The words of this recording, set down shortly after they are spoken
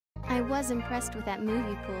I was impressed with that move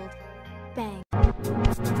you pulled. Bang.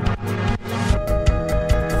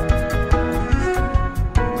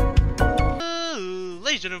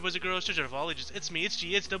 Ladies and gentlemen, boys and girls, children of all ages, it's me, it's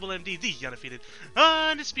G, it's Double MD, the undefeated,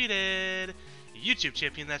 undisputed YouTube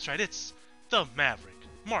champion. That's right, it's the Maverick,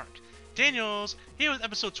 Mark Daniels, here with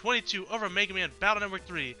episode 22 of our Mega Man Battle Network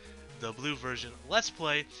 3, the blue version Let's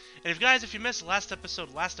Play. And if you missed last episode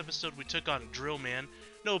we took on Drill Man.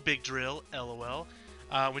 No big drill, LOL.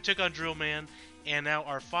 We took on Drill Man, and now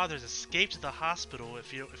our father's escaped the hospital.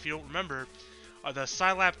 If you don't remember, the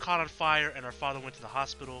Scilab caught on fire, and our father went to the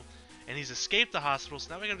hospital. And he's escaped the hospital,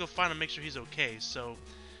 so now we gotta go find him and make sure he's okay. So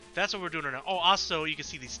that's what we're doing right now. Oh, also, you can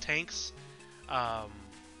see these tanks. Oh,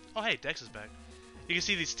 hey, Dex is back. You can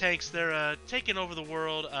see these tanks. They're taking over the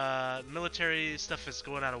world. Military stuff is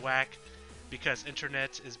going out of whack because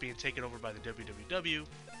internet is being taken over by the WWW.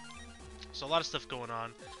 So a lot of stuff going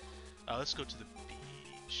on. Let's go to the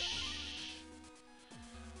beach.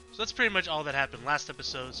 So that's pretty much all that happened last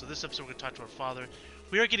episode. So this episode we're gonna talk to our father.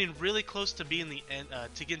 We are getting really close to being the end,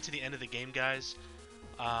 to getting to the end of the game, guys.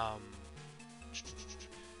 I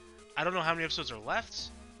don't know how many episodes are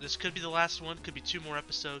left. This could be the last one. Could be 2 more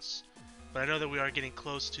episodes. But I know that we are getting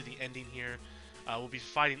close to the ending here. We'll be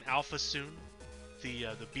fighting Alpha soon,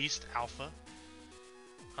 the Beast Alpha.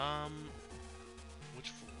 Which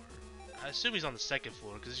floor? I assume he's on the 2nd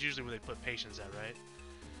floor because it's usually where they put patients at, right?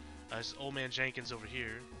 There's Old Man Jenkins over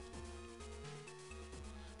here.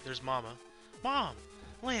 There's Mama. Mom!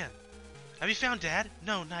 Lan! Have you found Dad?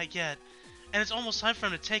 No, not yet. And it's almost time for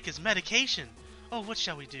him to take his medication. Oh, what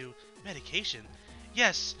shall we do? Medication?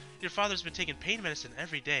 Yes, your father's been taking pain medicine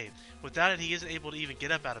every day. Without it, he isn't able to even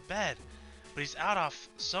get up out of bed. But he's out off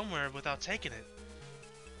somewhere without taking it.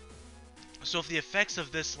 So if the effects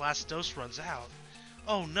of this last dose runs out...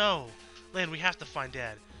 Oh no! Lan, we have to find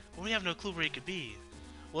Dad. But we have no clue where he could be.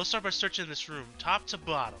 Well, let's start by searching this room, top to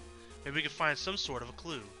bottom. Maybe we can find some sort of a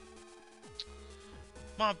clue.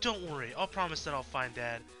 Mom, don't worry. I'll promise that I'll find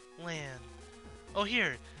Dad. Lan. Oh,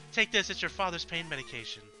 here. Take this. It's your father's pain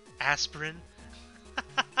medication. Aspirin?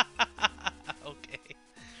 Okay.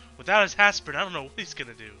 Without his aspirin, I don't know what he's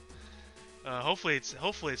gonna do. Hopefully it's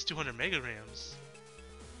 200 megagrams.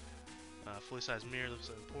 Fully sized mirror looks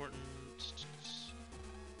important.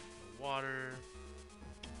 Water.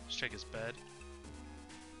 Let's check his bed.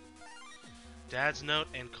 Dad's note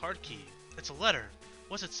and card key. It's a letter.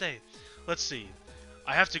 What's it say? Let's see.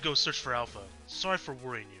 I have to go search for Alpha. Sorry for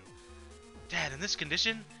worrying you. Dad, in this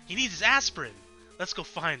condition? He needs his aspirin! Let's go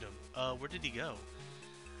find him. Where did he go?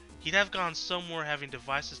 He'd have gone somewhere having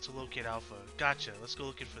devices to locate Alpha. Gotcha. Let's go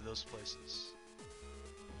looking for those places.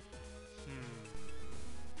 Let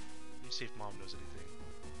me see if Mom knows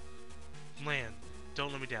anything. Lan,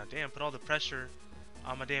 don't let me down. Damn, put all the pressure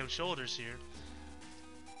on my damn shoulders here.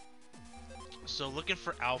 So, looking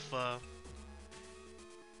for Alpha...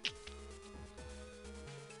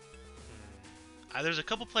 there's a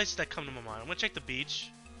couple places that come to my mind. I'm gonna check the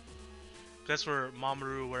beach. That's where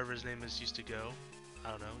Mamoru, whatever his name is, used to go.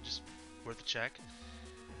 I don't know, just worth a check.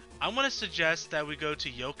 I'm gonna suggest that we go to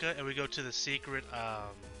Yoka and we go to the secret,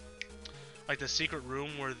 like the secret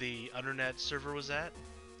room where the internet server was at.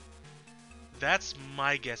 That's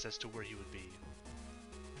my guess as to where he would be.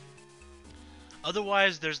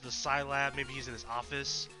 Otherwise, there's the Scilab. Maybe he's in his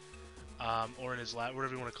office, or in his lab,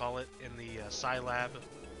 whatever you want to call it, in the Scilab.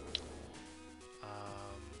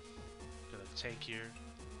 Got a tank here.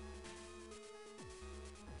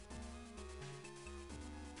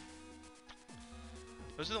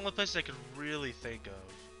 Those are the only places I could really think of,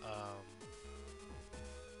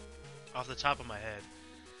 off the top of my head.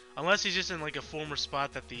 Unless he's just in like a former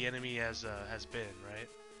spot that the enemy has been, right?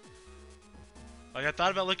 Like I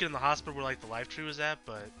thought about looking in the hospital where like the life tree was at,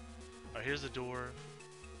 but alright, here's the door.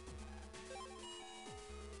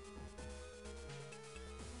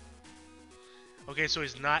 Okay, so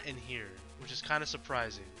he's not in here, which is kind of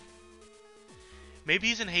surprising. Maybe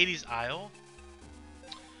he's in Hades' Isle?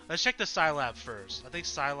 Let's check the Scilab first. I think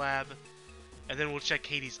Scilab, and then we'll check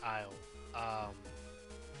Hades' Isle.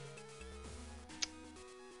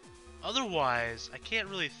 Otherwise, I can't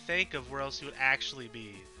really think of where else he would actually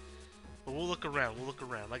be. But we'll look around,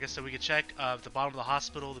 Like I said, we could check the bottom of the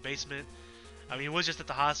hospital, the basement. I mean, he was just at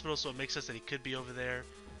the hospital, so it makes sense that he could be over there.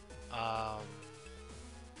 I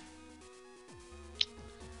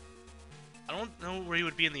don't know where he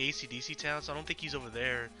would be in the AC/DC town, so I don't think he's over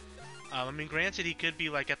there. I mean, granted, he could be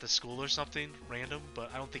like at the school or something, random,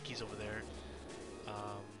 but I don't think he's over there.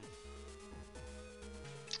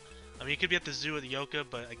 I mean, he could be at the zoo at the Yoka,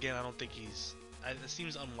 but again, I don't think he's... it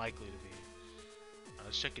seems unlikely to me.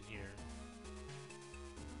 Let's check in here.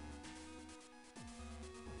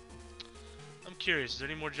 curious. Is there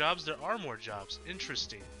any more jobs? There are more jobs.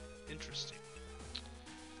 Interesting. Interesting.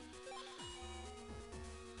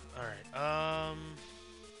 Alright,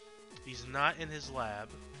 he's not in his lab.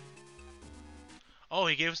 Oh,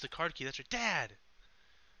 he gave us the card key. That's right. Dad!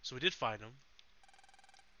 So we did find him.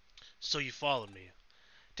 So you followed me.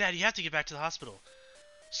 Dad, you have to get back to the hospital.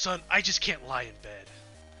 Son, I just can't lie in bed.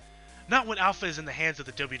 Not when Alpha is in the hands of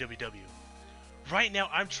the WWW. Right now,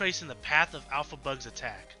 I'm tracing the path of Alpha Bug's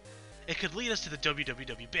attack. It could lead us to the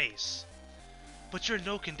WWW base. But you're in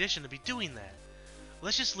no condition to be doing that.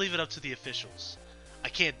 Let's just leave it up to the officials. I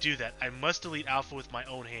can't do that. I must delete Alpha with my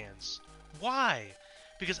own hands. Why?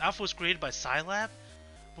 Because Alpha was created by Scilab?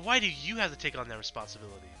 But why do you have to take on that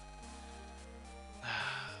responsibility?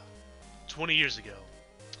 20 years ago,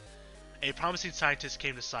 a promising scientist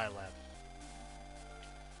came to Scilab.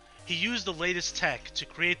 He used the latest tech to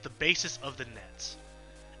create the basis of the net,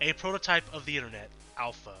 a prototype of the internet,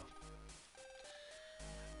 Alpha.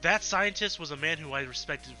 That scientist was a man who I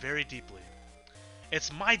respected very deeply.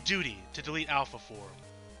 It's my duty to delete Alpha for him.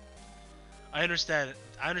 I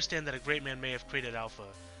understand that a great man may have created Alpha,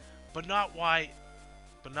 but not why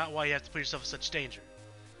you have to put yourself in such danger.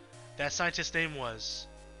 That scientist's name was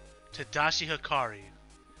Tadashi Hikari.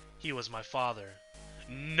 He was my father.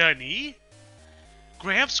 Nani?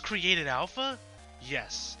 Gramps created Alpha?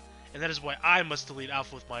 Yes, and that is why I must delete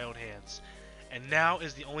Alpha with my own hands. And now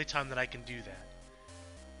is the only time that I can do that.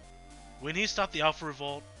 When he stopped the Alpha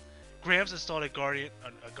Revolt, Gramps installed a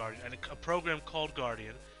program called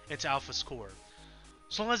Guardian into Alpha's core.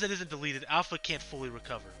 So long as it isn't deleted, Alpha can't fully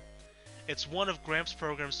recover. It's one of Gramps'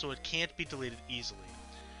 programs, so it can't be deleted easily.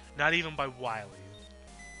 Not even by Wily.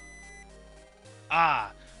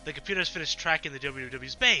 Ah, the computer has finished tracking the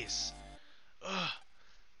WWW's base. Ugh.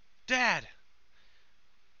 Dad!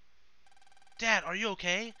 Dad, are you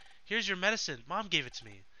okay? Here's your medicine. Mom gave it to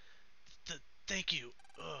me. Thank you.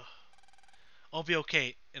 Ugh. I'll be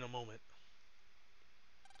okay in a moment.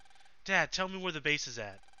 Dad, tell me where the base is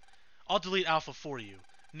at. I'll delete Alpha for you.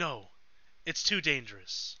 No, it's too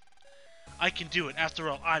dangerous. I can do it. After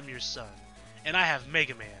all, I'm your son. And I have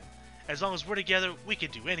Mega Man. As long as we're together, we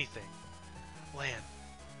can do anything. Lan,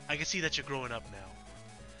 I can see that you're growing up now.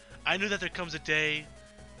 I knew that there comes a day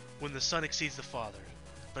when the son exceeds the father,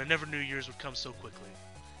 but I never knew yours would come so quickly.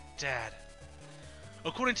 Dad.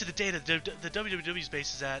 According to the data, the WWW's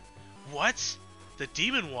base is at... What? The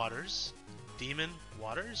Demon Waters? Demon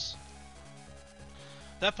Waters?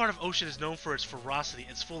 That part of ocean is known for its ferocity.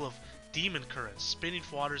 It's full of demon currents, spinning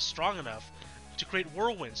waters strong enough to create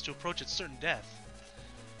whirlwinds to approach its certain death.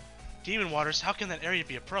 Demon Waters, how can that area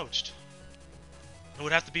be approached? It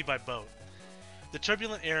would have to be by boat. The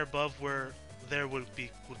turbulent air above where there would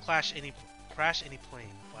crash any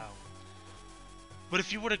plane. Wow. But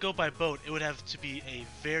if you were to go by boat, it would have to be a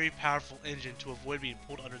very powerful engine to avoid being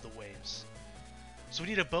pulled under the waves. So we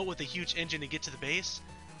need a boat with a huge engine to get to the base?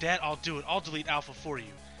 Dad, I'll do it. I'll delete Alpha for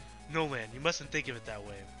you. No, Lan, you mustn't think of it that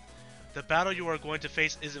way. The battle you are going to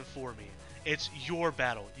face isn't for me. It's your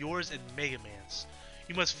battle. Yours and Mega Man's.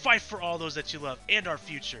 You must fight for all those that you love and our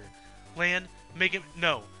future. Lan,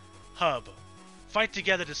 no. Hub. Fight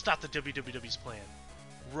together to stop the WWW's plan.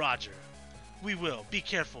 Roger. We will. Be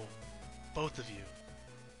careful. Both of you.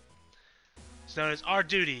 So now it's our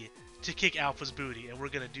duty to kick Alpha's booty, and we're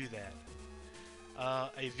gonna do that.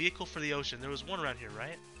 A vehicle for the ocean. There was one around here,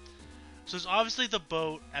 right? So there's obviously the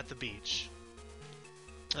boat at the beach.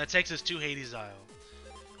 That takes us to Hades Isle.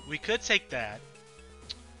 We could take that.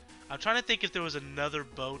 I'm trying to think if there was another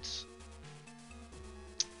boat.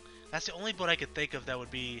 That's the only boat I could think of that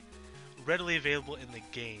would be readily available in the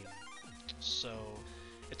game. So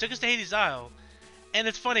it took us to Hades Isle. And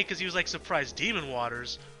it's funny because he was like, surprised Demon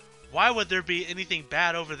Waters. Why would there be anything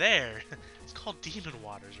bad over there? It's called Demon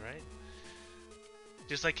Waters, right?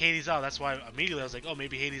 Just like Hades Isle. That's why immediately I was like, oh,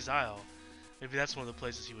 maybe Hades Isle. Maybe that's one of the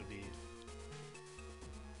places he would be.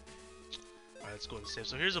 Alright, let's go to the save.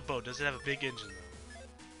 So here's a boat. Does it have a big engine, though?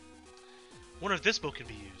 Wonder if this boat can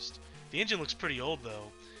be used. The engine looks pretty old,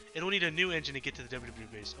 though. It'll need a new engine to get to the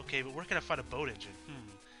WWE base. Okay, but where can I find a boat engine?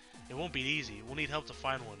 It won't be easy. We'll need help to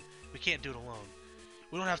find one. We can't do it alone.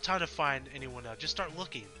 We don't have time to find anyone now. Just start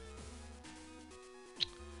looking.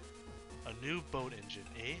 A new boat engine,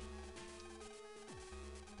 eh?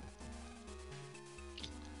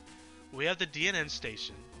 We have the DNN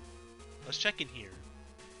station. Let's check in here.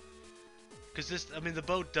 Because this, I mean, the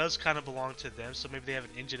boat does kind of belong to them, so maybe they have an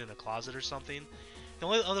engine in a closet or something. The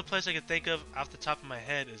only other place I can think of off the top of my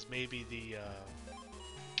head is maybe the,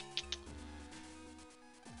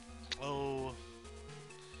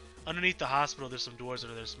 underneath the hospital there's some doors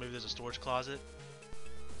under there, so maybe there's a storage closet.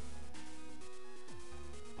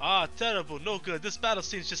 Ah, terrible, no good. This battle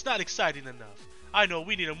seems just not exciting enough. I know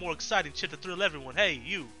we need a more exciting chip to thrill everyone. Hey,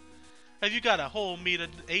 you. Have you got a whole meter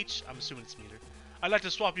H? I'm assuming it's meter. I'd like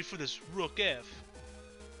to swap you for this Rook F.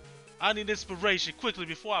 I need inspiration quickly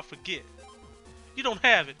before I forget. You don't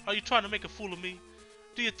have it. Are you trying to make a fool of me?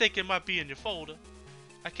 Do you think it might be in your folder?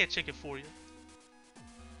 I can't check it for you.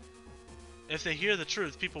 If they hear the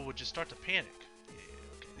truth, people would just start to panic. Yeah,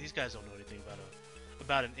 okay. These guys don't know anything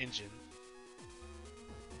about an engine.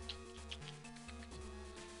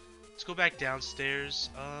 Let's go back downstairs.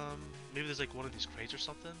 Maybe there's like one of these crates or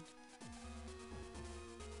something.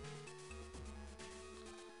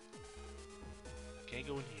 Can't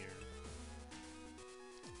go in here.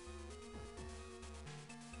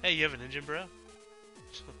 Hey, you have an engine, bro?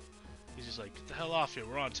 He's just like, get the hell off here.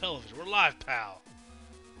 We're on television. We're live, pal.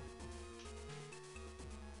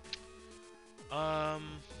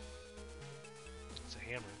 It's a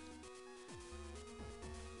hammer.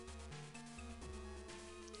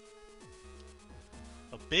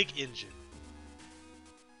 A big engine.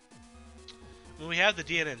 When we have the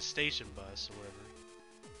DNN station bus or whatever.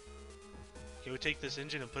 Can we take this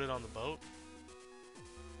engine and put it on the boat?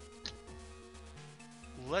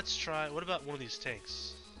 Let's try. What about one of these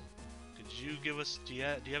tanks? Could you give us? Do you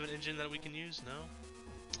have an engine that we can use? No.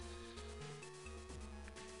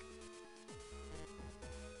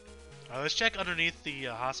 Let's check underneath the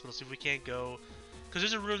hospital, see if we can't go. Because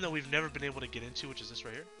there's a room that we've never been able to get into, which is this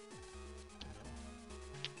right here.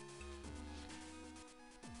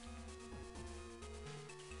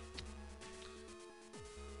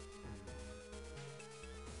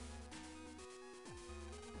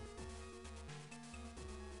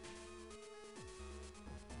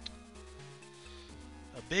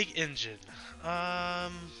 A big engine.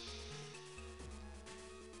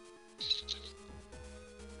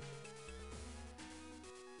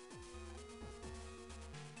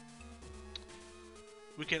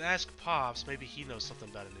 We can ask Pops, maybe he knows something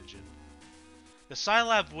about an engine. The Sci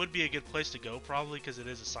Lab would be a good place to go, probably, because it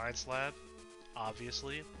is a science lab,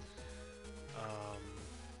 obviously.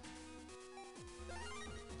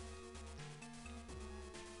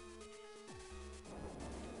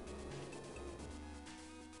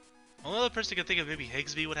 Only other person I can think of, maybe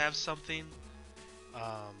Higsby would have something.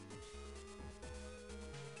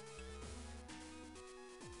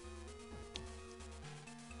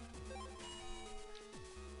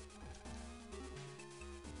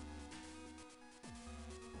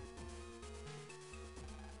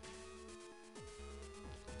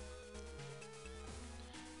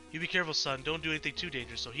 You be careful, son. Don't do anything too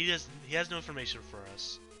dangerous. So he has no information for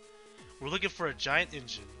us. We're looking for a giant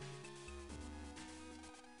engine.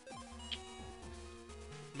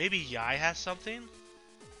 Maybe Yai has something?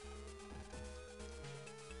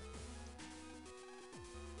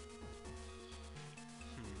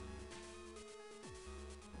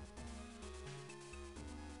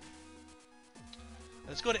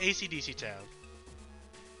 Let's go to AC/DC Town.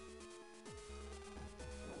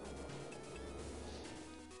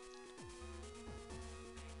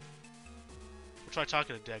 We'll try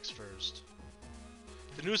talking to Dex first.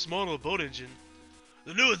 The newest model of boat engine.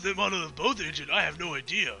 The newest model of boat engine? I have no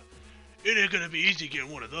idea. It ain't gonna be easy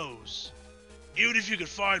getting one of those. Even if you could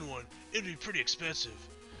find one, it'd be pretty expensive.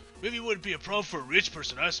 Maybe it wouldn't be a problem for a rich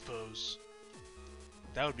person, I suppose.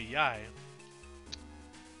 That would be Yai.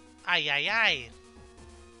 Ay, ay, ay.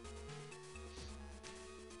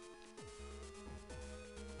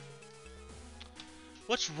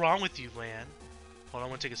 What's wrong with you, Lan? Hold on, I'm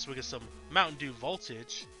gonna take a swig of some Mountain Dew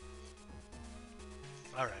Voltage.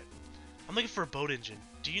 Alright. I'm looking for a boat engine.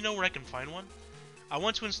 Do you know where I can find one? I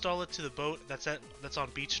want to install it to the boat that's on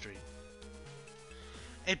Beach Street.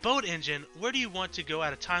 A boat engine? Where do you want to go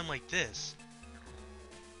at a time like this?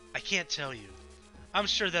 I can't tell you. I'm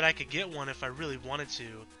sure that I could get one if I really wanted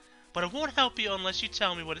to, but I won't help you unless you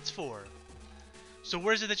tell me what it's for. So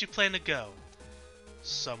where is it that you plan to go?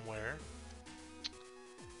 Somewhere.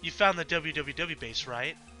 You found the www base,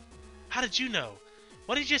 right? How did you know?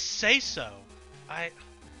 Why did you just say so?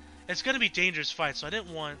 It's gonna be a dangerous fight, so you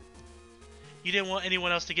didn't want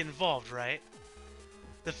anyone else to get involved, right?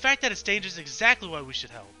 The fact that it's dangerous is exactly why we should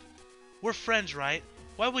help. We're friends, right?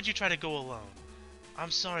 Why would you try to go alone? I'm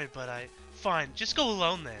sorry, but fine, just go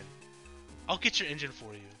alone then. I'll get your engine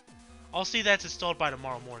for you. I'll see that's installed by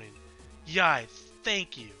tomorrow morning. Yai,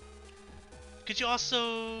 thank you. Could you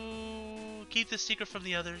also keep this secret from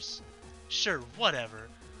the others? Sure, whatever.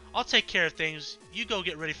 I'll take care of things. You go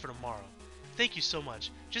get ready for tomorrow. Thank you so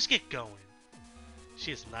much. Just get going.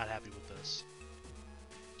 She is not happy with us.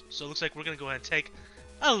 So it looks like we're going to go ahead and take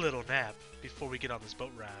a little nap before we get on this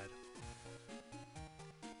boat ride.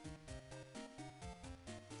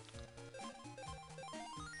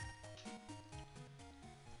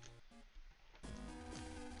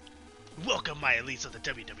 Welcome, my elites of the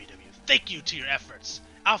WWW. Thank you to your efforts.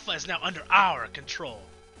 Alpha is now under our control.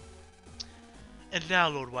 And now,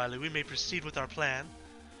 Lord Wily, we may proceed with our plan.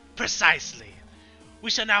 Precisely.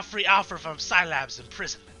 We shall now free Alpha from Scilab's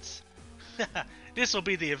imprisonment. This will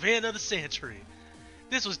be the event of the century.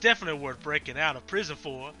 This was definitely worth breaking out of prison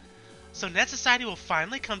for. So Net Society will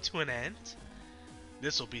finally come to an end.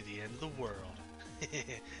 This will be the end of the world.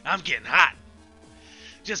 I'm getting hot.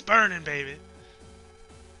 Just burning, baby.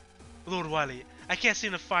 Lord Wily, I can't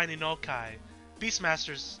seem to find Inokai.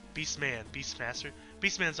 Beastman's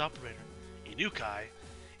operator. Inukai?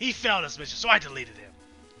 He failed his mission, so I deleted him.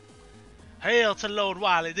 Hail to Lord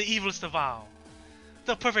Wily, the evilest of all.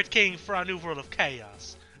 The perfect king for our new world of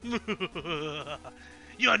chaos.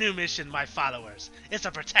 Your new mission, my followers, is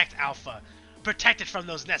to protect Alpha. Protect it from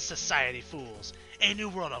those Net Society fools. A new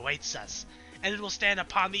world awaits us, and it will stand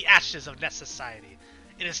upon the ashes of Net Society.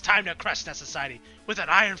 It is time to crush Net Society with an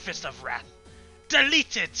iron fist of wrath.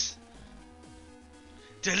 Delete it!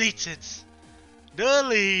 Delete it!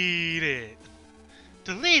 Delete it!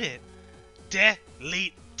 Delete it!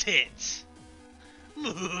 Delete it!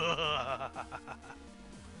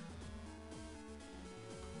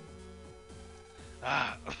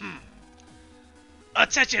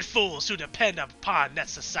 Attention fools who depend upon Net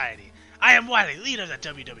Society. I am Wily, leader of the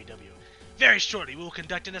WWW. Very shortly we will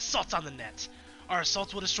conduct an assault on the net. Our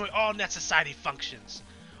assaults will destroy all Net Society functions.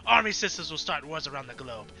 Army systems will start wars around the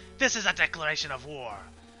globe. This is a declaration of war.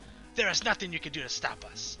 There is nothing you can do to stop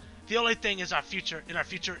us. The only thing is our future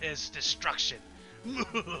is destruction.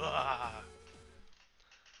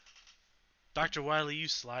 Dr. Wily, you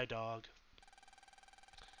sly dog.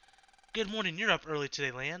 Good morning, you're up early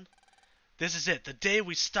today, Lan. This is it, the day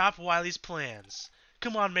we stop Wily's plans.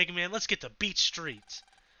 Come on, Mega Man, let's get to Beach Street.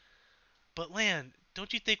 But Lan,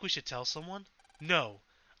 don't you think we should tell someone? No,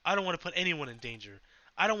 I don't want to put anyone in danger.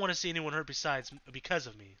 I don't want to see anyone hurt because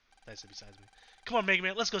of me. I said besides me. Come on, Mega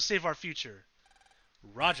Man, let's go save our future.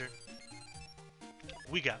 Roger.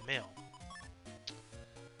 We got mail.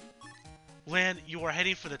 Lan, you are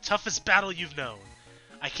heading for the toughest battle you've known.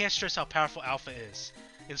 I can't stress how powerful Alpha is.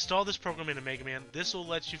 Install this program into Mega Man. This will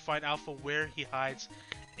let you find Alpha where he hides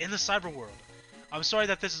in the cyber world. I'm sorry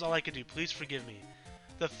that this is all I can do. Please forgive me.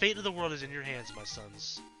 The fate of the world is in your hands, my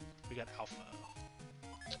sons. We got Alpha.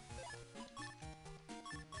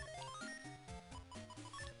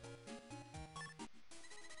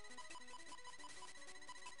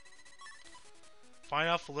 Find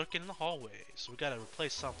Alpha lurking in the hallway. So we gotta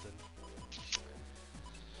replace something.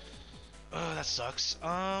 Oh, that sucks.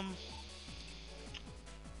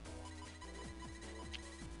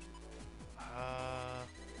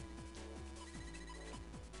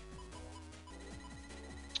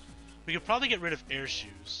 We could probably get rid of air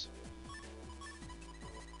shoes.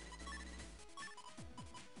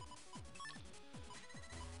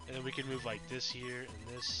 And then we can move like this here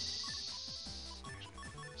and this.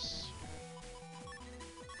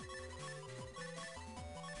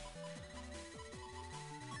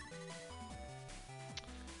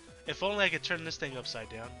 If only I could turn this thing upside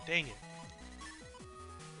down. Dang it.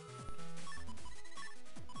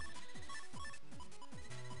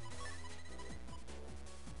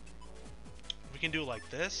 We can do it like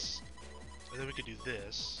this, and then we could do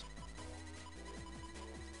this.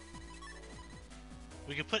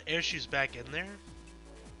 We could put air shoes back in there.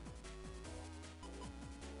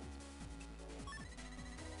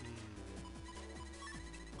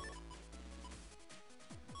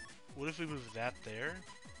 What if we move that there?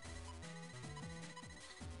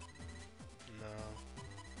 No.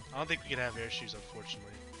 I don't think we can have air shoes,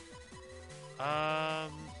 unfortunately.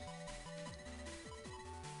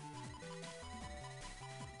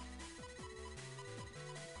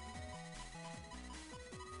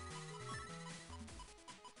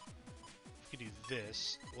 We can do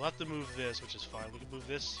this. We'll have to move this, which is fine. We can move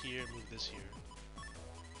this here, move this here.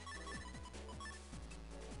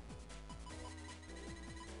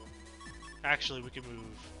 Actually, we can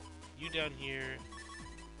move you down here.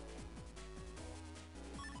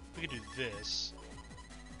 We can do this.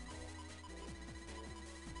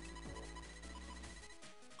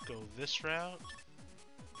 Go this route.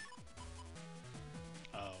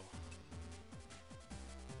 Oh.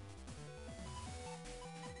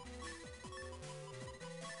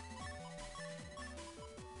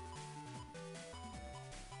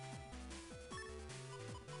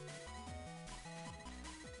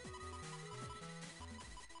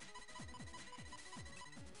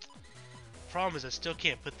 Problem is I still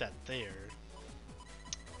can't put that there.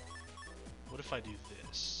 What if I do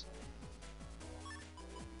this?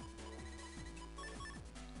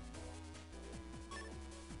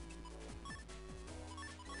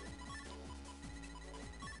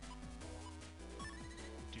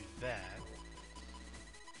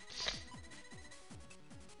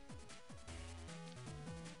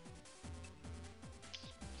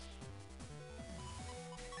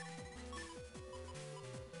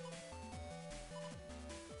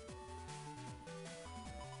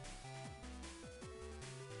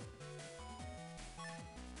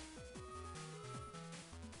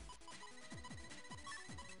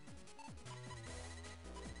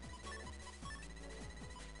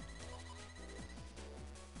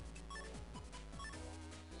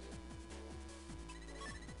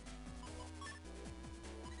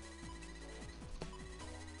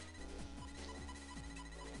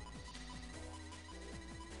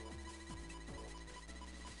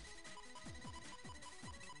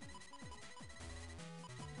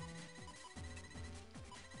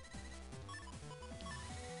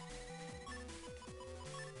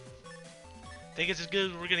 Think it's as good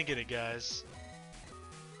as we're gonna get it, guys.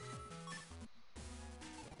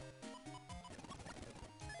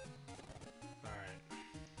 Alright.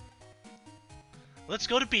 Let's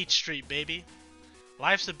go to Beach Street, baby.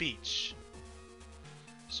 Life's a beach.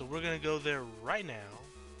 So we're gonna go there right now.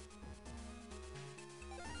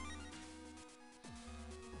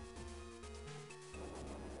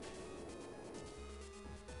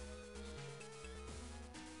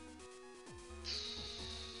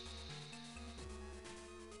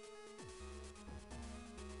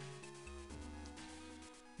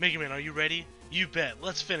 Mega Man, are you ready? You bet.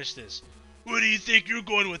 Let's finish this. Where do you think you're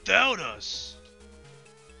going without us?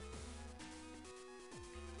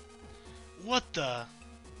 What the?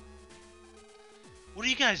 What are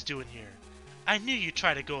you guys doing here? I knew you'd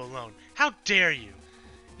try to go alone. How dare you?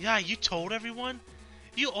 Yeah, you told everyone?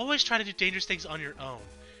 You always try to do dangerous things on your own.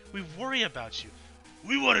 We worry about you.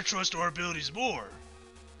 We want to trust our abilities more.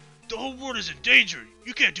 The whole world is in danger.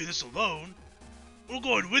 You can't do this alone. We're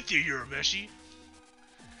going with you, Urameshi.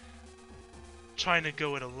 Trying to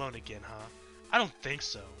go it alone again, huh? I don't think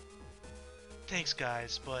so. Thanks,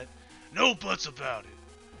 guys, but... No buts about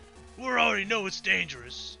it. We already know it's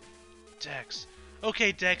dangerous. Dex.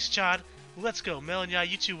 Okay, Dex, Chad, let's go. Mel and Ya,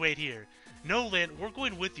 you two wait here. No, Lan, we're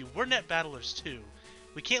going with you. We're net battlers, too.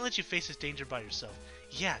 We can't let you face this danger by yourself.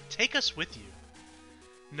 Yeah, take us with you.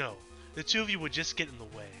 No, the two of you would just get in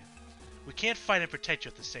the way. We can't fight and protect you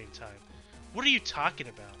at the same time. What are you talking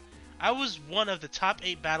about? I was one of the top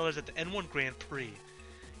 8 battlers at the N1 Grand Prix.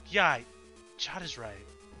 Yeah, Chad is right.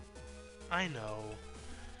 I know.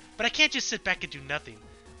 But I can't just sit back and do nothing.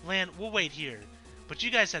 Lan, we'll wait here. But you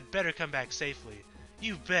guys had better come back safely.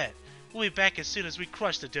 You bet. We'll be back as soon as we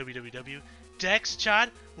crush the WWW. Dex, Chad,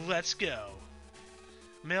 let's go.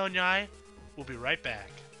 Mel and I will be right back.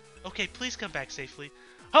 Okay, please come back safely.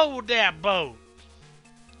 Hold that boat!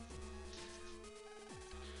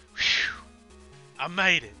 Whew. I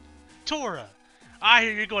made it. Tora, I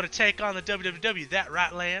hear you're going to take on the WWW, that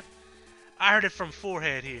right, Lan? I heard it from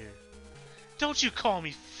Forehead here. Don't you call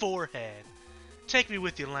me Forehead. Take me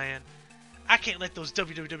with you, Lan. I can't let those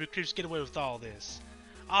WWW creeps get away with all this.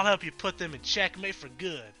 I'll help you put them in checkmate for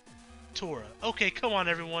good. Tora, okay, come on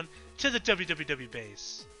everyone, to the WWW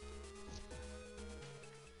base.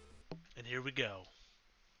 And here we go.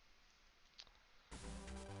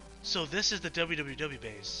 So this is the WWW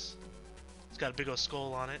base. It's got a big old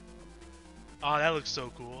skull on it. Oh, that looks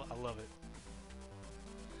so cool. I love it.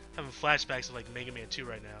 I'm having flashbacks of like Mega Man 2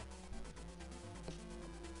 right now.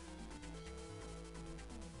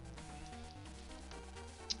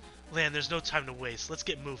 Lan, there's no time to waste. Let's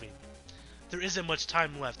get moving. There isn't much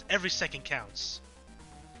time left. Every second counts.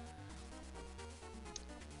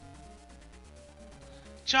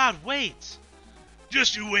 Chad, wait!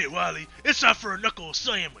 Just you wait, Wily. It's time for a knuckle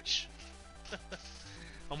sandwich.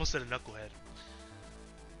 Almost said a knucklehead.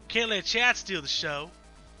 Can't let Chad steal the show.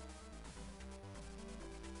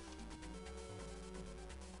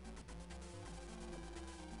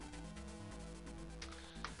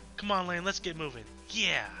 Come on, Lan, let's get moving.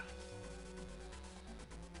 Yeah!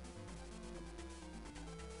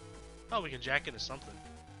 Oh, we can jack into something.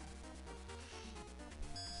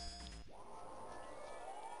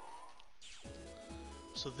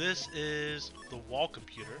 So this is the wall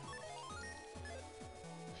computer.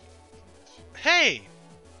 Hey!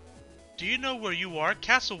 Do you know where you are?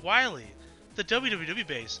 Castle Wily, the WWW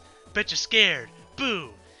base. Bet you're scared.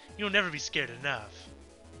 Boo! You'll never be scared enough.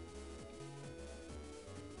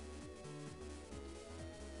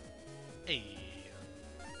 Hey.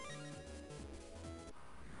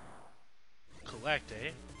 Collect,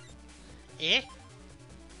 eh? Eh?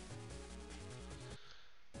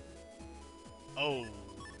 Oh.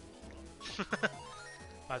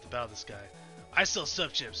 I have to battle this guy. I sell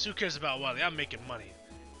sub chips. Who cares about Wily? I'm making money.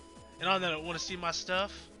 And on that, want to see my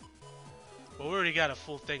stuff? Well, we already got a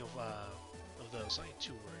full thing of those. I ain't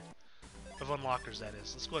too worried. Of unlockers, that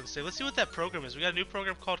is. Let's go ahead and say. Let's see what that program is. We got a new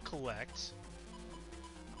program called Collect.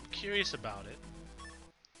 I'm curious about it.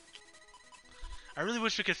 I really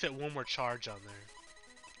wish we could fit one more charge on there.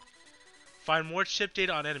 Find more chip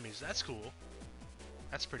data on enemies. That's cool.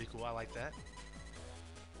 That's pretty cool. I like that.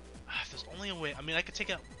 If there's only a way. I mean, I could take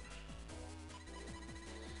out.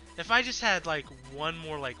 If I just had like one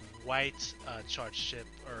more like white charge chip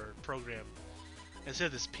or program instead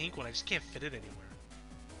of this pink one, I just can't fit it anywhere.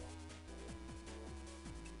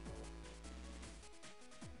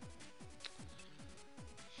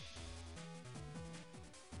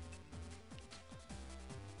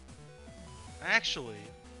 Actually,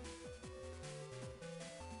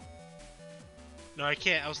 no, I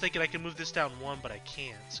can't. I was thinking I can move this down one, but I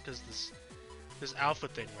can't because this alpha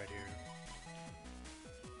thing right here.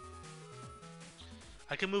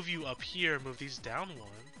 I can move you up here and move these down one.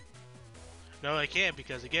 No, I can't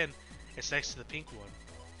because, again, it's next to the pink one.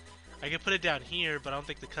 I can put it down here, but I don't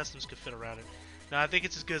think the customs could fit around it. No, I think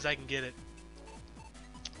it's as good as I can get it.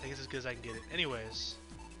 Anyways.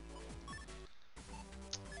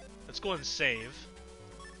 Let's go ahead and save.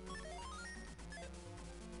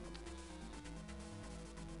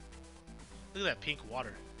 Look at that pink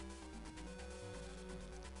water.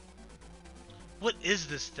 What is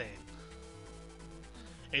this thing?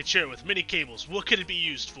 A chair with many cables. What could it be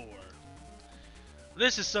used for?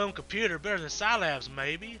 This is some computer better than Scilab's,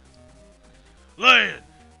 maybe. Land!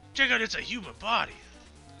 Check out, it's a human body.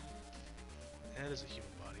 That is a human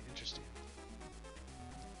body. Interesting.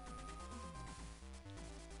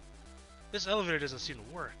 This elevator doesn't seem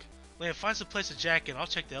to work. Land, find some place to jack in. I'll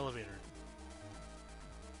check the elevator.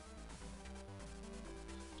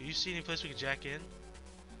 Do you see any place we can jack in?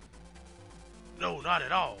 No, not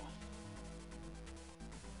at all.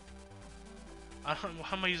 How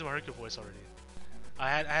am I using my Hercule voice already? I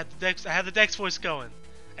had the Dex voice going.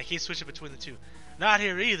 I can't switch it between the two. Not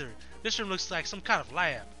here either. This room looks like some kind of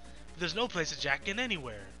lab. But there's no place to jack in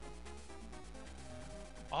anywhere.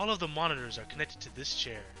 All of the monitors are connected to this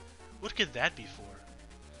chair. What could that be for?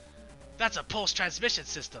 That's a pulse transmission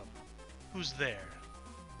system. Who's there?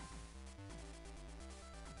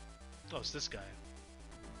 Oh, it's this guy.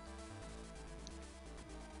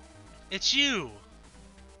 It's you!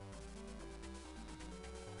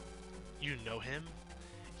 You know him?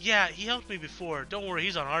 Yeah, he helped me before. Don't worry,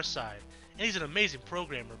 he's on our side. And he's an amazing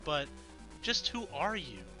programmer, but just who are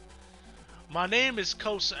you? My name is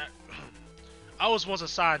Cossack. I was once a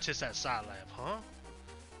scientist at Scilab, huh?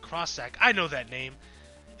 Crossack, I know that name.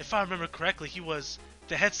 If I remember correctly, he was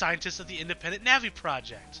the head scientist of the Independent Navi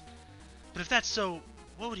Project. But if that's so,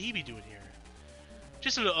 what would he be doing here?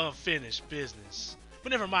 Just a little unfinished business.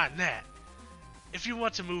 But never mind that. If you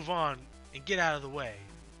want to move on and get out of the way,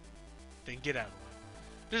 then get out of the way.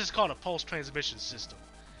 This is called a pulse transmission system.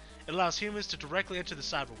 It allows humans to directly enter the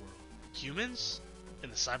cyber world. Humans? In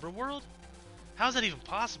the cyber world? How is that even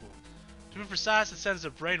possible? To be precise, it sends the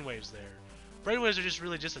brainwaves there. Brainwaves are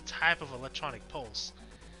really just a type of electronic pulse.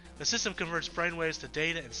 The system converts brainwaves to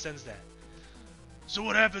data and sends that. So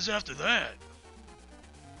what happens after that?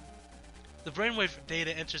 The brainwave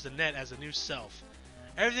data enters the net as a new self.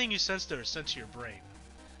 Everything you sense there is sent to your brain.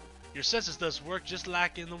 Your senses thus work just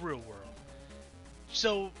like in the real world.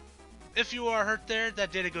 So, if you are hurt there,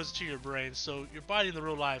 that data goes to your brain, so your body in the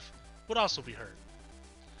real life would also be hurt.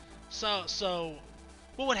 So,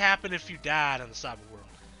 what would happen if you died in the cyber world?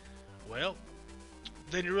 Well,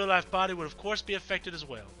 then your real life body would of course be affected as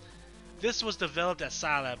well. This was developed at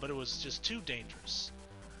Scilab, but it was just too dangerous.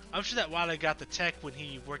 I'm sure that Wily got the tech when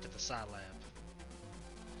he worked at the Scilab.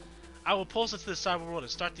 I will pulse into the cyber world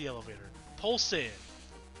and start the elevator. Pulse in.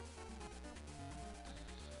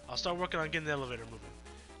 I'll start working on getting the elevator moving.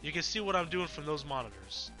 You can see what I'm doing from those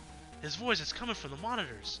monitors. His voice is coming from the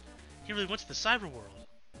monitors. He really went to the cyber world.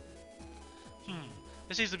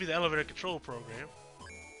 This seems to be the elevator control program.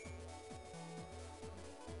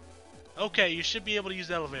 Okay, you should be able to use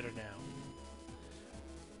the elevator now.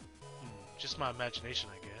 Just my imagination,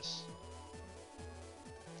 I guess.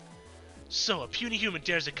 So, a puny human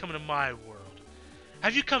dares to come into my world.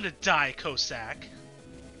 Have you come to die, Cossack?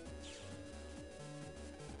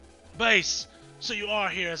 Base! So you are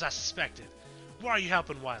here as I suspected. Why are you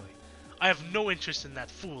helping Wily? I have no interest in that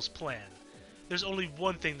fool's plan. There's only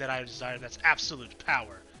one thing that I desire, and that's absolute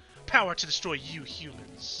power. Power to destroy you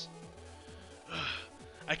humans.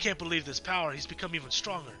 I can't believe this power. He's become even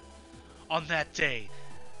stronger. On that day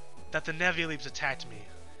that the Navialibs attacked me,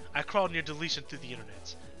 I crawled near deletion through the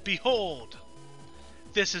internet. Behold!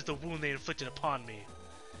 This is the wound they inflicted upon me.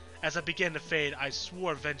 As I began to fade, I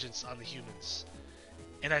swore vengeance on the humans.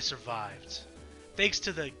 And I survived. Thanks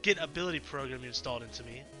to the Get Ability program you installed into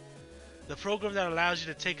me. The program that allows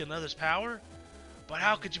you to take another's power? But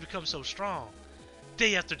how could you become so strong?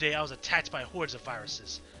 Day after day I was attacked by hordes of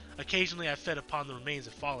viruses. Occasionally I fed upon the remains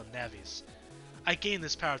of fallen Navis. I gained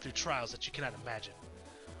this power through trials that you cannot imagine.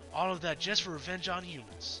 All of that just for revenge on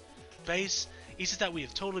humans. Base, it's just that we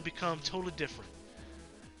have become totally different.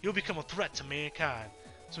 You'll become a threat to mankind.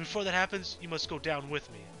 So before that happens, you must go down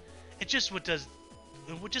with me. And just what does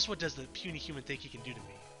the puny human think he can do to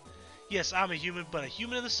me? Yes, I'm a human, but a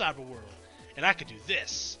human in the cyber world. And I can do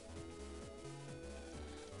this.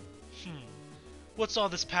 What's all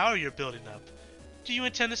this power you're building up? Do you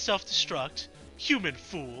intend to self-destruct? Human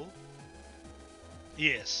fool.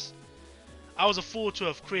 Yes. I was a fool to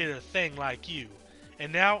have created a thing like you.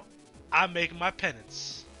 And now, I make my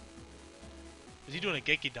penance. Is he doing a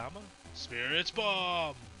Genki Dama? Spirit's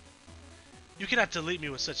Bomb! You cannot delete me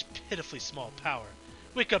with such pitifully small power.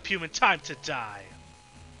 Wake up, human, time to die.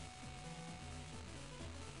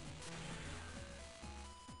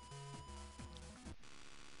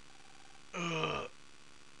 Ugh.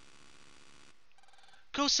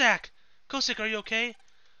 Cossack! Cossack, are you okay?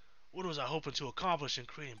 What was I hoping to accomplish in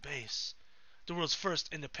creating base? The world's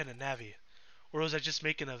first independent navy. Or was I just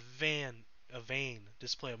making a vain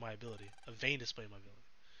display of my ability? A vain display of my ability.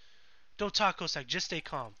 Don't talk, Cossack, just stay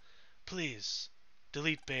calm. Please.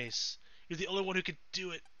 Delete base. You're the only one who can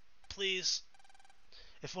do it. Please.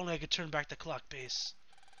 If only I could turn back the clock, base.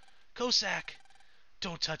 Cossack!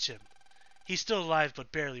 Don't touch him. He's still alive,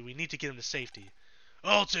 but barely. We need to get him to safety.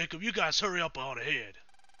 I'll take him. You guys hurry up on ahead.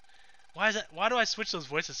 Why is that? Why do I switch those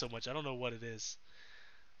voices so much? I don't know what it is.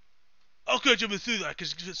 I'll catch him through that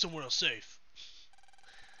because he's somewhere else safe.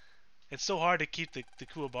 It's so hard to keep the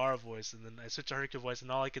Kuwabara voice, and then I switch to Hercule voice,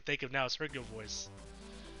 and all I can think of now is Hercule voice.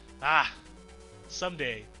 Ah,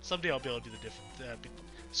 someday I'll be able to do the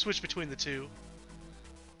switch between the two.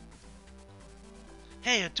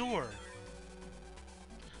 Hey, a door.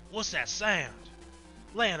 What's that sound?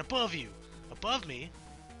 Land above you. Above me?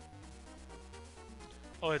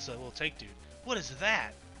 Oh, it's a little tank dude. What is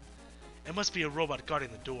that? It must be a robot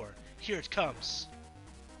guarding the door. Here it comes.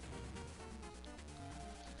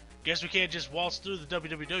 Guess we can't just waltz through the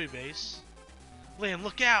WWW base. Land,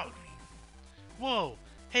 look out! Whoa!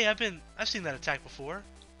 Hey, I've seen that attack before.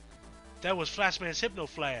 That was Flashman's Hypno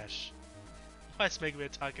Flash. Why is Mega Man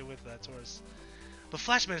talking with that Taurus? But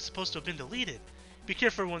Flashman is supposed to have been deleted. Be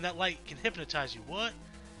careful when that light can hypnotize you. What?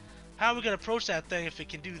 How are we gonna approach that thing if it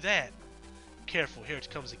can do that? Careful, here it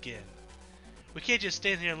comes again. We can't just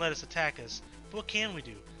stand here and let it attack us. But what can we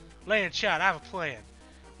do? Land, shot, I have a plan.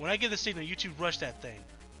 When I give the signal, you two rush that thing.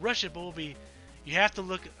 Rush it, but you have to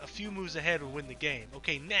look a few moves ahead and win the game.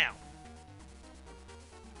 Okay, now.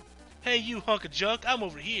 Hey, you hunk of junk, I'm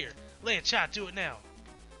over here. Land, shot, do it now.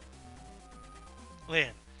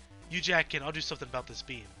 Land, you jack in, I'll do something about this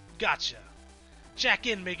beam. Gotcha. Jack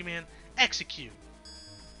in, Mega Man. Execute.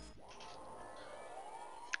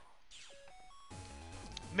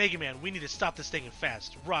 Mega Man, we need to stop this thing and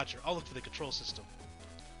fast. Roger, I'll look for the control system.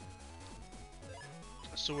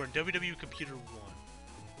 So we're in WW Computer 1.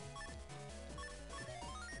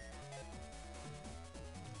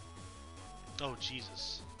 Oh,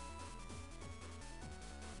 Jesus.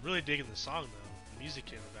 I'm really digging the song, though. The music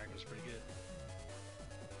in the background is pretty good.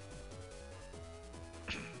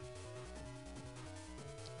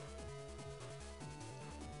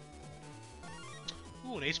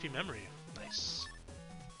 Ooh, an HP memory. Nice.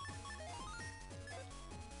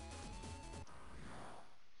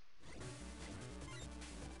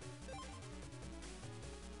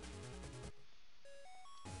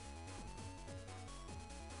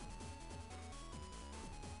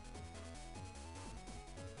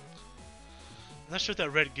 I'm not sure what that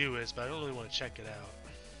red goo is, but I don't really want to check it out.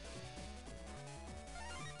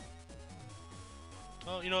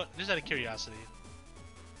 Oh, you know what? Just out of curiosity.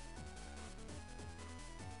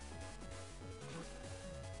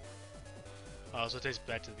 Oh, so it takes me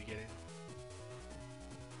back to the beginning.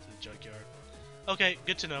 To the junkyard. Okay,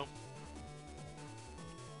 good to know.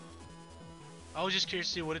 I was just curious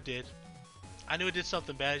to see what it did. I knew it did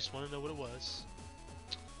something bad, I just want to know what it was.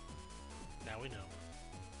 Now we know.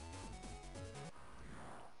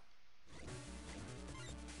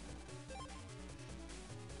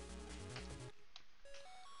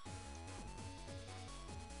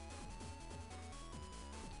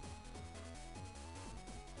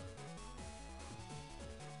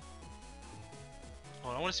 Oh,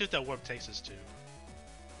 I want to see what that warp takes us to.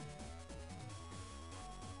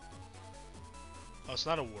 Oh, it's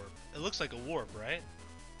not a warp. It looks like a warp, right?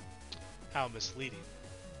 How misleading.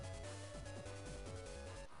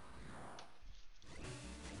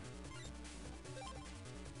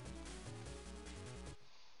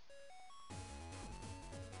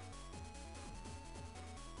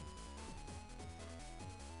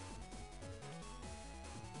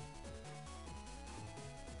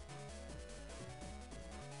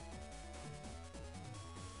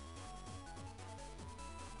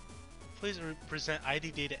 Please present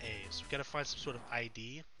ID data A. So we gotta find some sort of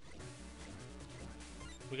ID.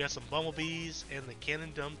 We got some bumblebees and the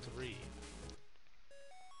Cannon Dumb 3.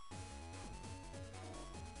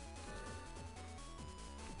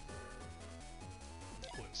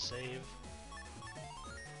 Go and save.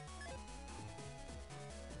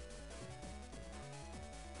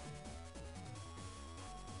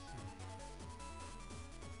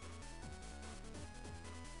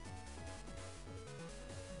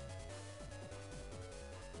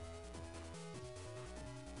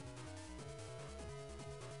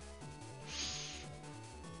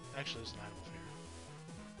 Actually, there's an item over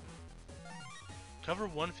here. Cover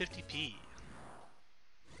 150p.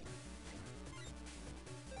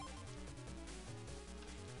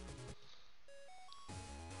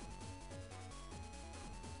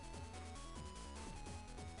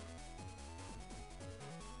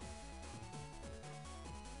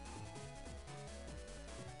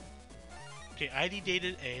 Okay, ID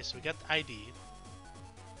dated A, so we got the ID.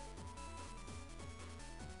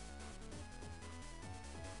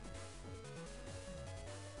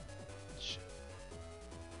 Shit.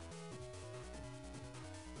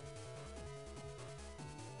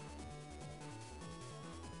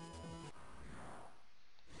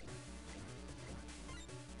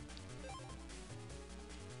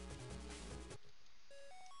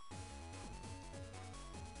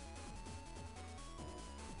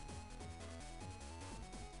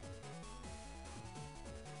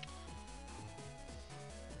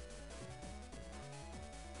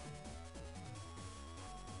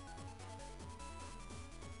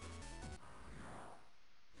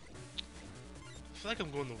 I feel like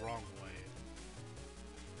I'm going the wrong way.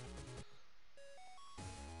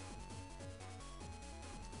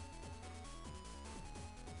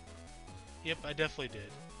 Yep, I definitely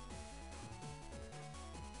did.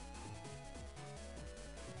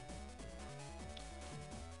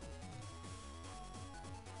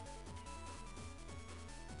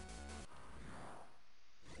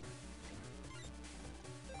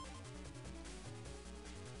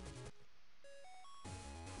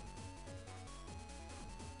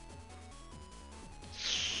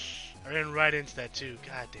 I ran right into that too.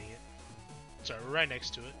 God dang it. Sorry, we're right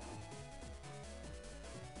next to it.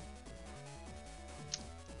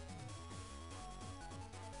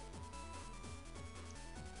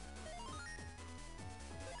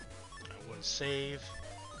 I want to save.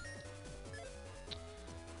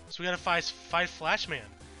 So we gotta fight Flashman.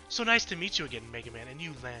 So nice to meet you again, Mega Man, and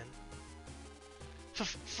you, Lan.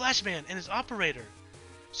 Flashman and his operator.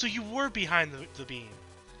 So you were behind the beam.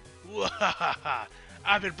 Wahahaha!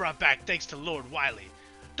 I've been brought back thanks to Lord Wily.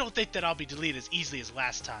 Don't think that I'll be deleted as easily as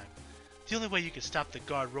last time. The only way you can stop the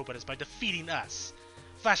guard robot is by defeating us.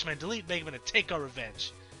 Flashman, delete Mega Man and take our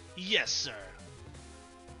revenge. Yes, sir.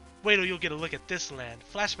 Wait till you'll get a look at this land.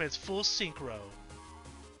 Flashman's full synchro.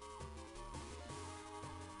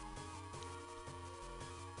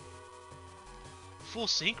 Full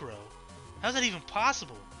synchro? How's that even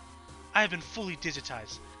possible? I have been fully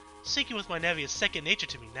digitized. Syncing with my Navi is second nature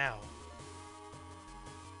to me now.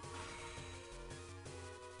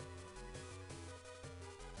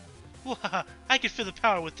 Wahaha, I can feel the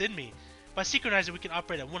power within me. By synchronizing, we can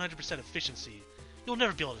operate at 100% efficiency. You'll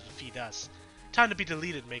never be able to defeat us. Time to be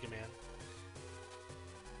deleted, Mega Man.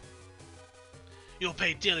 You'll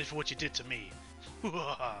pay dearly for what you did to me. So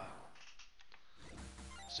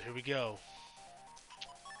here we go.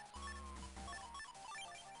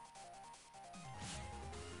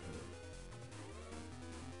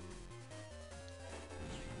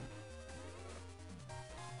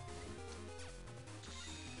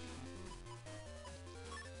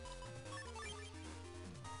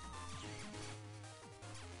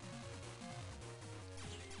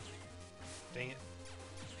 Dang it.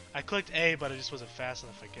 I clicked A, but I just wasn't fast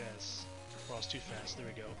enough, I guess. Or I was too fast. There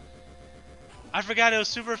we go. I forgot it was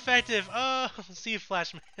super effective. Oh, see you,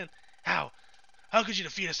 Flashman. How? How could you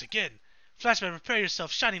defeat us again? Flashman, prepare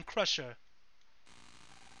yourself, Shining Crusher.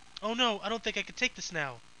 Oh no, I don't think I can take this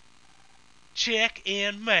now. Check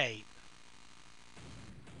and mate.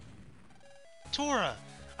 Tora,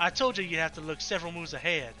 I told you you'd have to look several moves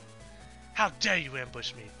ahead. How dare you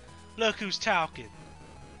ambush me? Look who's talking.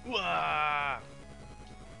 Wah!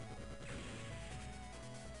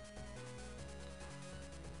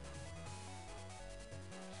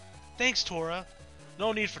 Thanks, Tora.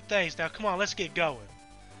 No need for thanks. Now, come on, let's get going.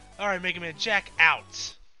 Alright, Mega Man, Jack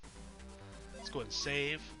out. Let's go ahead and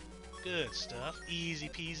save. Good stuff. Easy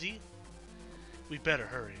peasy. We better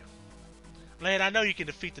hurry. Lan, I know you can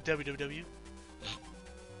defeat the WWW.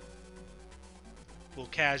 Little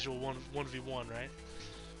casual 1v1, right?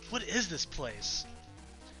 What is this place?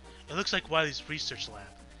 It looks like Wily's research lab.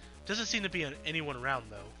 Doesn't seem to be anyone around,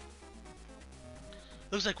 though.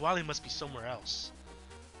 Looks like Wily must be somewhere else.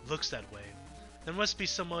 Looks that way. There must be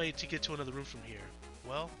some way to get to another room from here.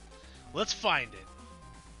 Well, let's find it.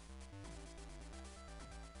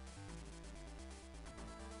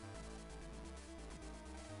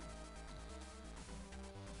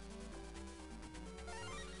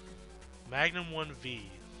 Magnum 1V.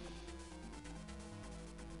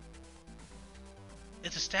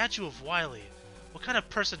 It's a statue of Wily. What kind of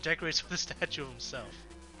person decorates with a statue of himself?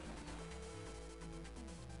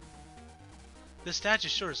 This statue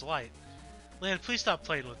sure is light. Land, please stop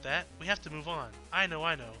playing with that. We have to move on. I know.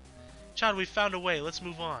 Chad, we found a way. Let's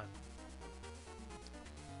move on.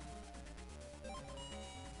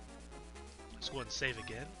 Let's go ahead and save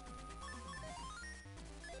again.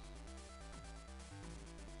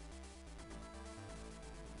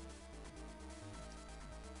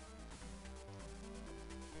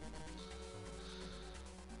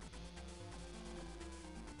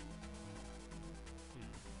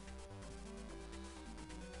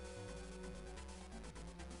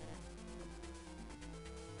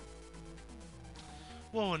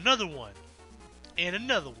 Whoa, another one! And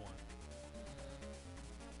another one!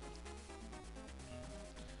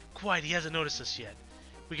 Quiet, he hasn't noticed us yet.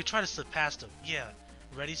 We could try to slip past him. Yeah.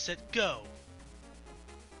 Ready, set, go!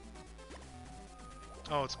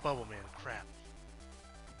 Oh, it's Bubble Man. Crap.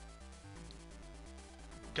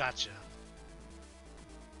 Gotcha.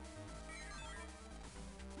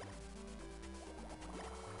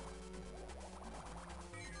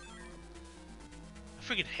 I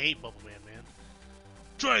freaking hate Bubble Man, man.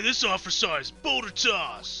 Try this oversized boulder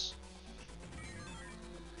toss!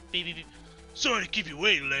 Beep, beep, beep. Sorry to keep you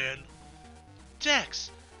waiting, Lan.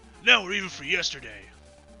 Dex! Now we're even for yesterday.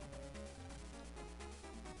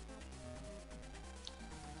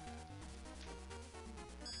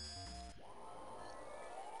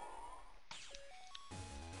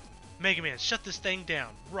 Mega Man, shut this thing down.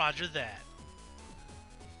 Roger that.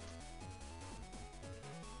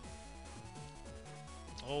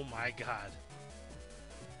 Oh my god.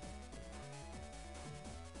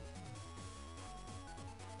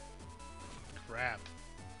 Crap.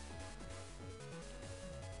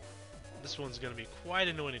 This one's gonna be quite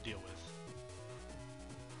annoying to deal with.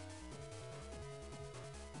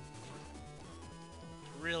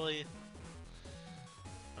 Really?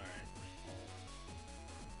 Alright.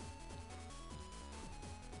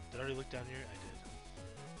 Did I already look down here? I did.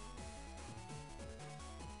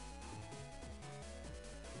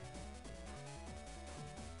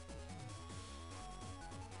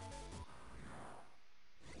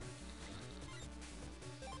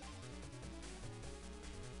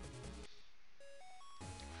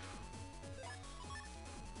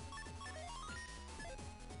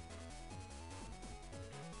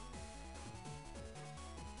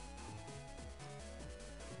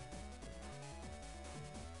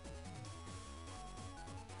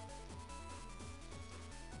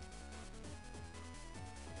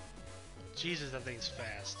 Jesus, that thing's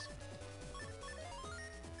fast.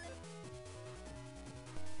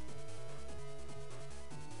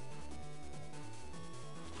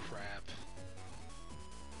 Crap.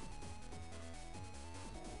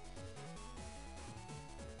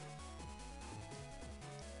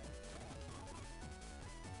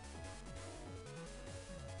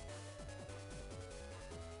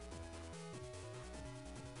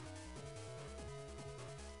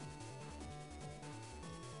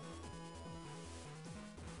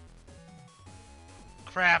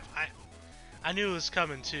 Crap, I knew it was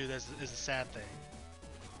coming too, that's is a sad thing.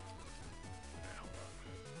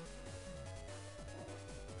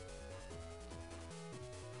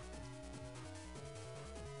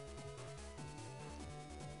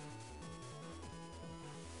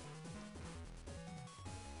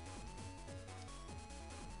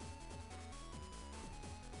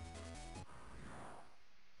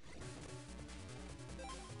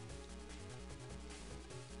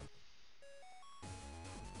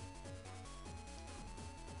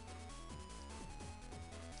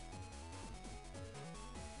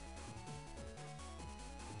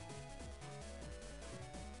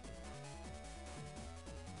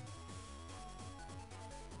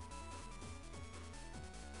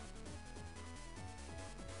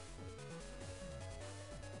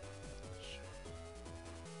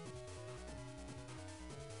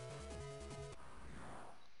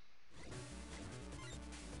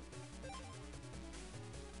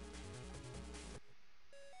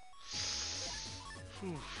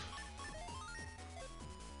 Oof.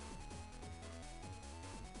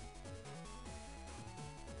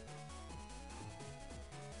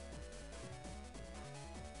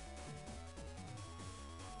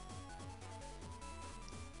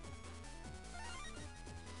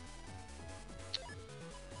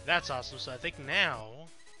 That's awesome. So I think now,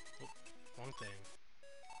 oh, wrong thing.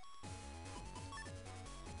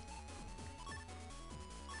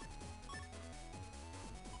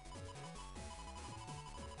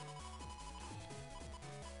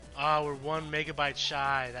 Ah, we're 1 megabyte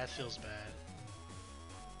shy. That feels bad.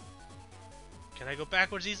 Can I go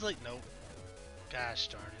backwards easily? Nope. Gosh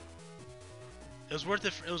darn it. It was worth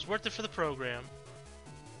it. It was worth it for the program.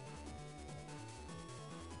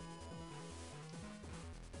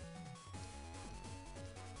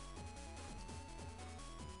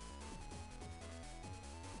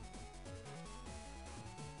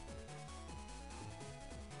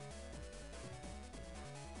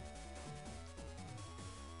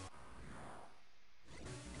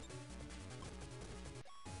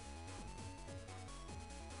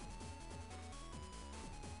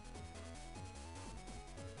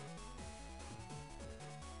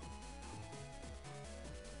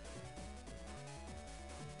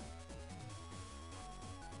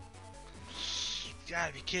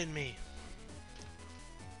 Gotta be kidding me.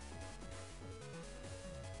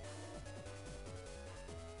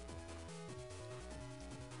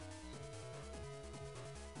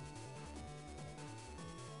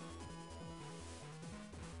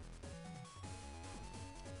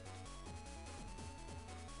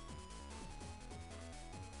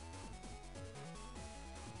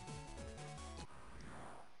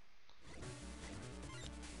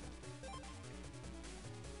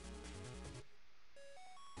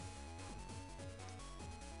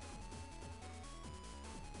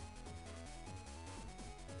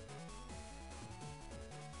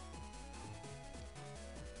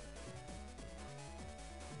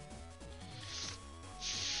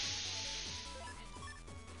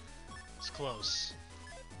 It's close.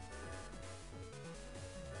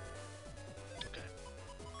 Okay.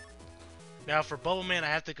 Now for Bubble Man, I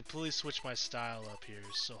have to completely switch my style up here,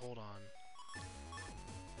 so hold on.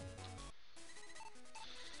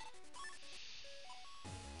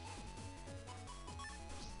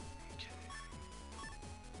 Okay.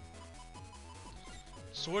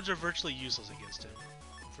 Swords are virtually useless against him,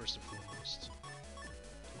 first and foremost.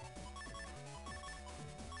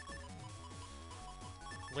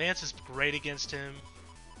 Lance is great against him.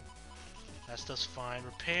 That stuff's fine.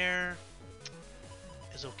 Repair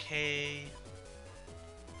is okay.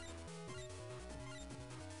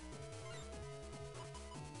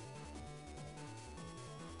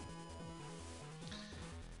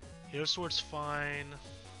 Hero Sword's fine.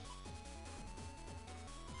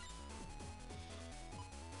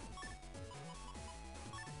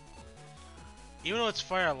 Even though it's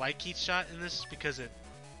fire, I like Heat Shot in this because it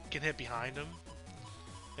can hit behind him.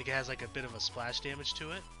 Like it has like a bit of a splash damage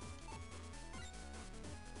to it.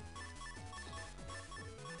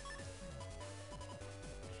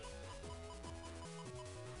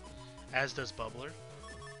 As does Bubbler.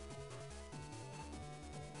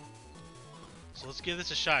 So let's give this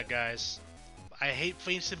a shot, guys. I hate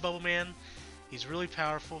facing Bubble Man. He's really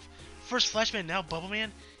powerful. First Flashman, now Bubble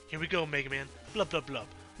Man. Here we go, Mega Man. Blub blub blub.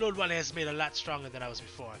 Lord Wily has made a lot stronger than I was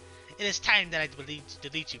before. It is time that I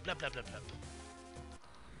delete you. Blub blub blub blub.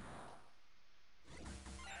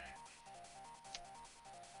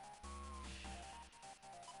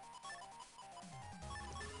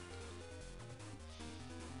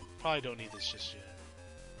 Probably don't need this just yet.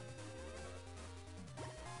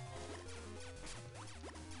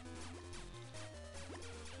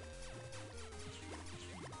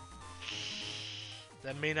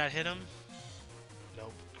 That may not hit him.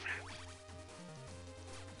 Nope. Crap.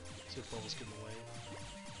 See if Bubble's getting away.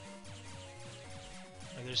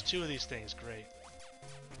 And there's two of these things. Great.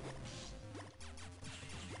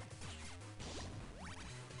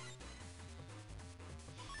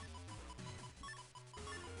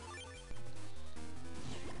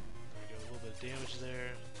 There we go. A little bit of damage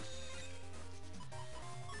there.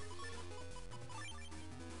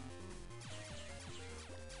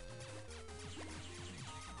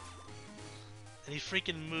 And he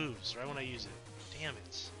freaking moves right when I use it. Damn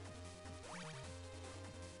it.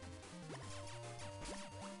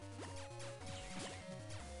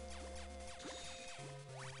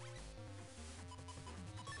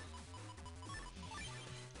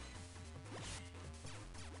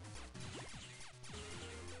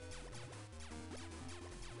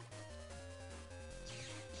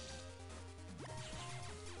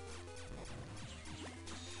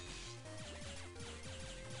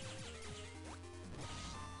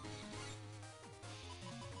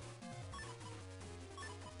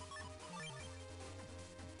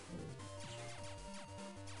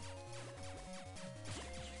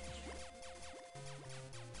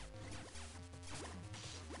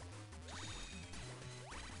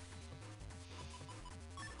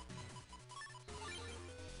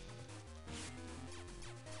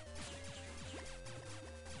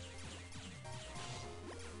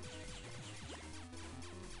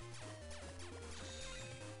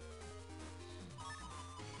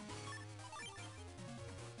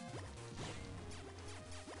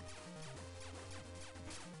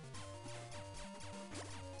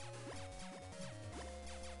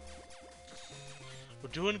 We're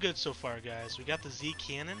doing good so far, guys. We got the Z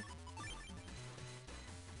cannon.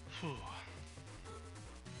 Whew.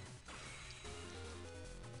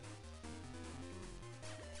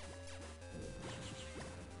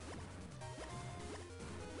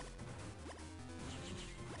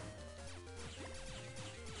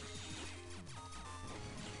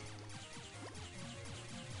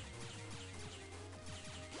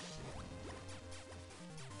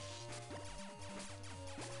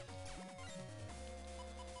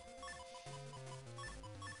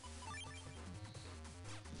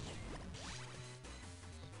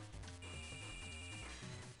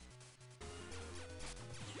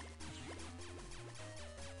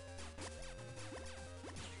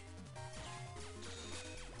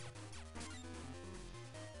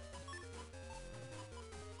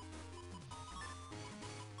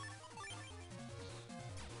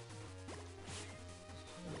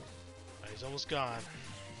 He's almost gone.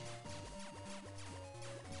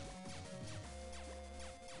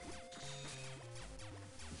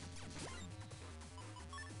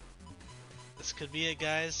 This could be it,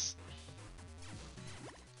 guys.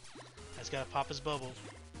 He's gotta pop his bubble.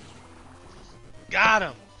 Got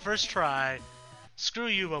him! First try. Screw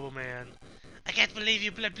you, Bubble Man. I can't believe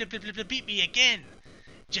you beat me again!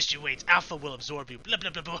 Just you wait, Alpha will absorb you. Blah, blah,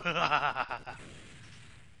 blah, blah.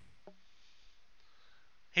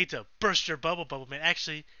 Hate to burst your bubble, Bubble Man.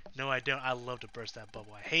 Actually, no, I don't. I love to burst that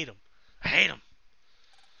bubble. I hate him. I hate him.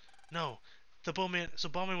 No, the Bubble Man. So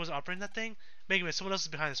Bubble Man was operating that thing. Mega Man, someone else is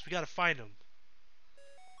behind us. We gotta find him.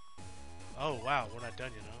 Oh wow, we're not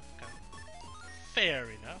done, you know. Okay. Fair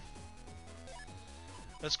enough.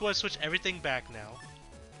 Let's go ahead and switch everything back now.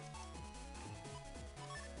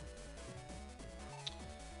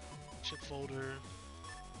 Chip folder.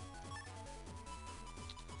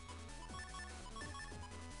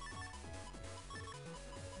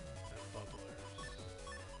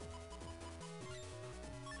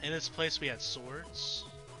 In its place, we had swords.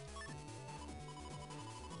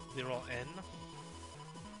 They were all N.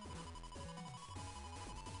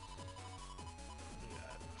 We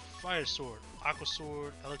got fire sword, aqua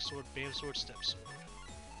sword, elix sword, bam sword, step sword.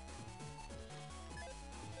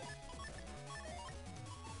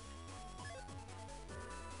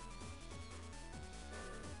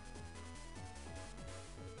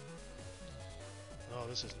 Oh,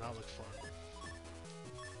 this does not look fun.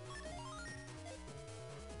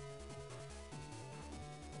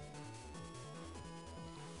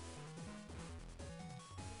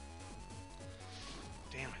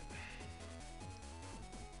 Damn it.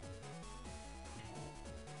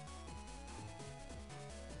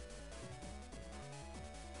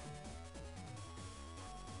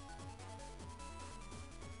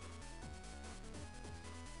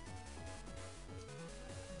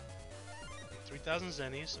 $3,000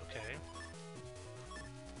 zennies, okay.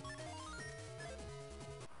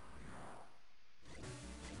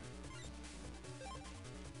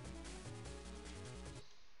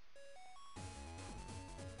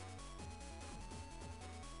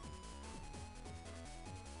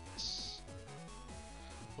 Yes.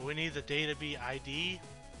 But we need the data be ID.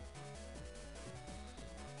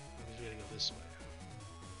 We gotta go this way.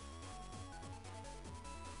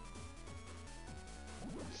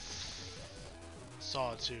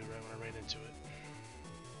 Saw it too, right when I ran into it.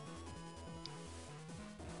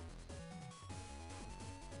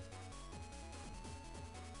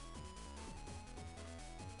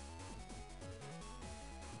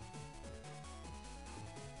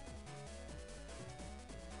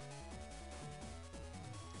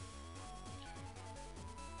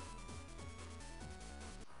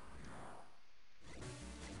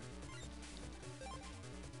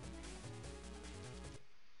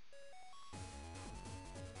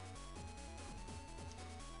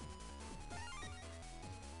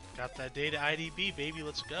 Got that data IDB, baby,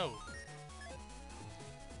 let's go.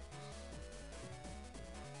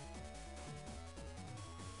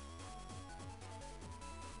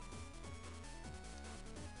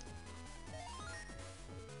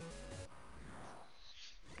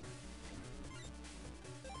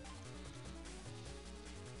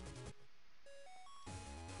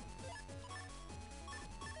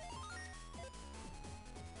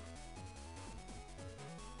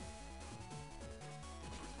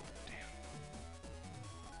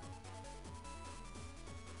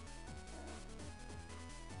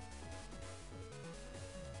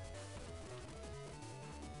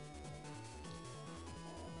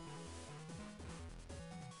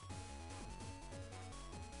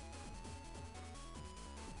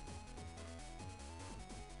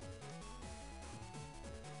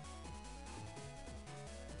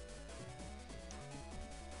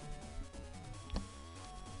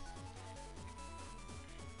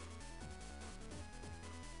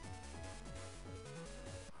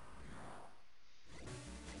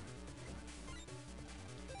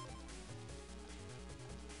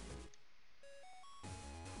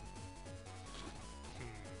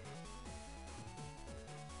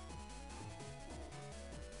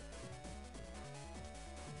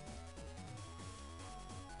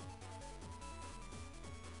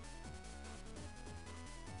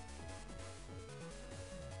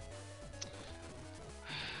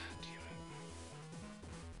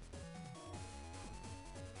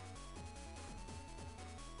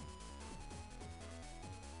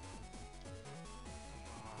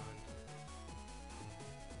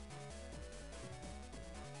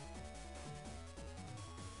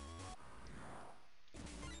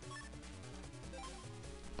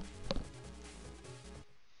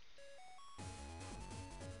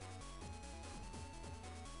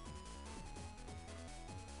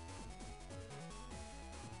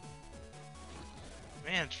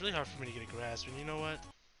 Man, it's really hard for me to get a grasp, and you know what?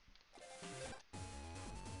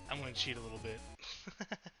 I'm gonna cheat a little bit.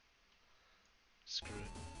 Screw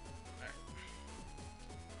it. Alright.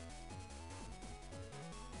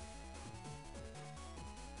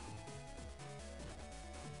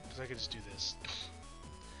 Because I could just do this.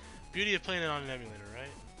 Beauty of playing it on an emulator,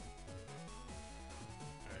 right?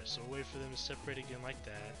 Alright, so we'll wait for them to separate again like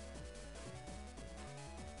that.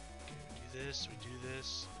 Okay, we do this, we do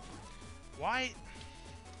this. Why?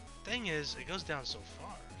 Thing is, it goes down so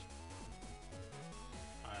far.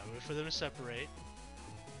 Alright, wait for them to separate.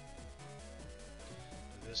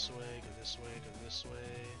 Go this way, go this way, go this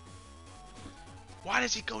way. Why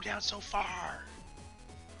does he go down so far?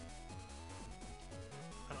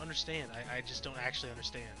 I don't understand. I just don't actually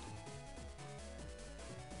understand.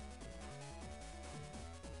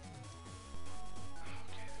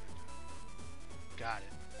 Okay, there we go. Got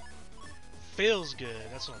it. Feels good.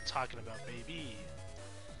 That's what I'm talking about, baby.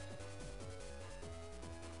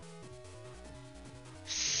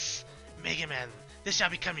 Mega Man, this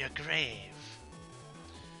shall become your grave.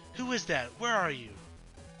 Who is that? Where are you?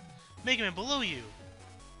 Mega Man, below you.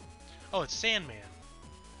 Oh, it's Sandman.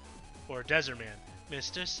 Or Desert Man.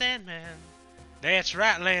 Mr. Sandman. That's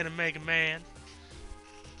right, Land of Mega Man.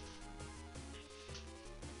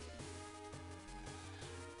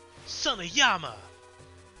 Son of Yama.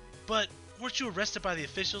 But weren't you arrested by the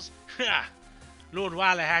officials? Ha! Lord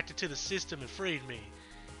Wily hacked into the system and freed me.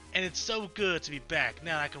 And it's so good to be back.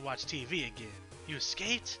 Now I can watch TV again. You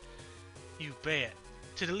escaped? You bet.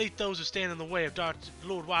 To delete those who stand in the way of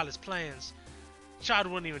Lord Wily's plans. Chad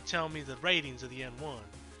wouldn't even tell me the ratings of the N1.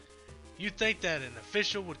 You'd think that an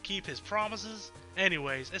official would keep his promises?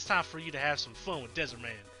 Anyways, it's time for you to have some fun with Desert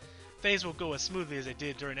Man. Things won't go as smoothly as they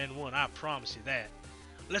did during N1, I promise you that.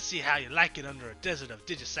 Let's see how you like it under a desert of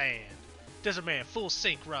Digisand. Desert Man, full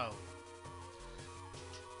synchro.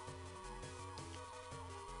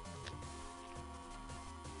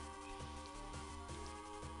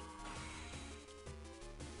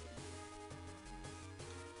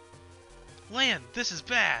 Land, this is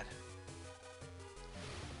bad.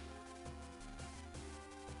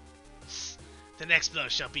 The next blow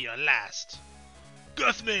shall be your last.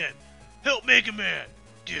 Guthman, help Mega Man.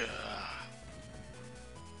 Gah.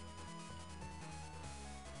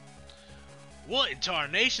 What in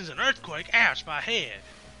tarnation's an earthquake? Ouch, my head.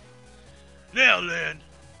 Now then.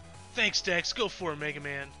 Thanks, Dex. Go for it, Mega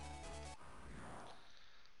Man.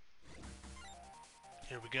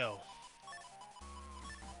 Here we go.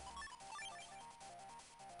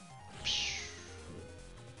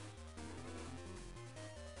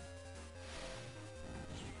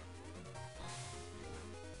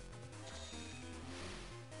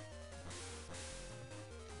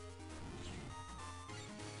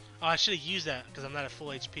 Oh, I should have used that because I'm not at full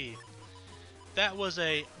HP. That was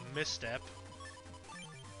a misstep.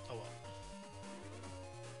 Oh well.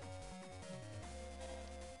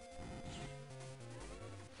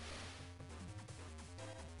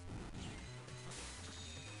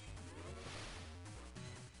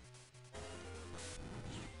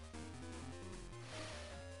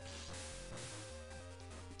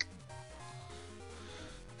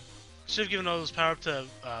 Should have given all those power up to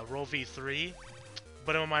roll V3.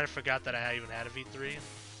 But I might have forgot that I even had a V3.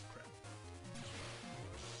 Crap.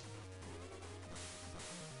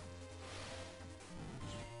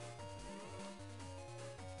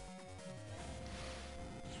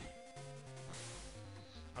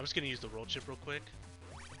 I'm just gonna use the roll chip real quick.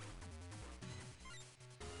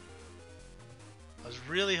 I was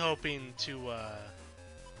really hoping to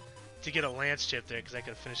get a lance chip there because I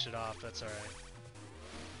could finish it off. That's all right.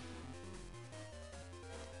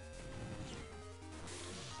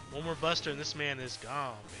 One more buster and this man is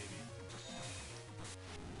gone, baby.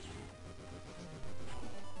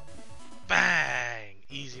 Bang!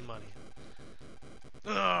 Easy money.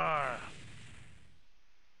 Ugh.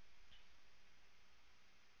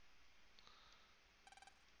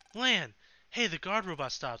 Lan! Hey, the guard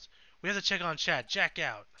robot stops. We have to check on chat. Jack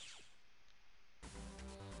out.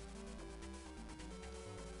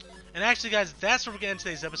 And actually, guys, that's where we're getting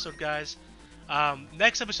today's episode, guys.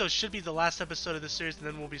 Next episode should be the last episode of this series, and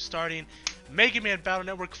then we'll be starting Mega Man Battle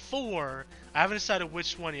Network 4. I haven't decided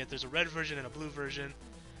which one yet. There's a red version and a blue version.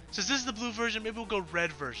 Since this is the blue version, maybe we'll go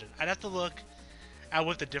red version. I'd have to look at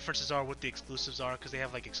what the differences are, what the exclusives are, because they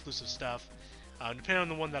have like exclusive stuff. Depending on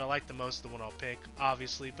the one that I like the most, the one I'll pick,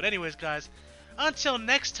 obviously. But anyways, guys, until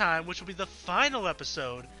next time, which will be the final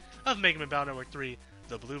episode of Mega Man Battle Network 3,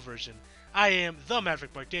 the blue version, I am the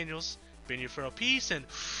Maverick Mark Daniels, bidding you farewell, peace, and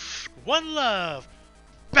one love.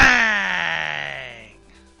 Bang!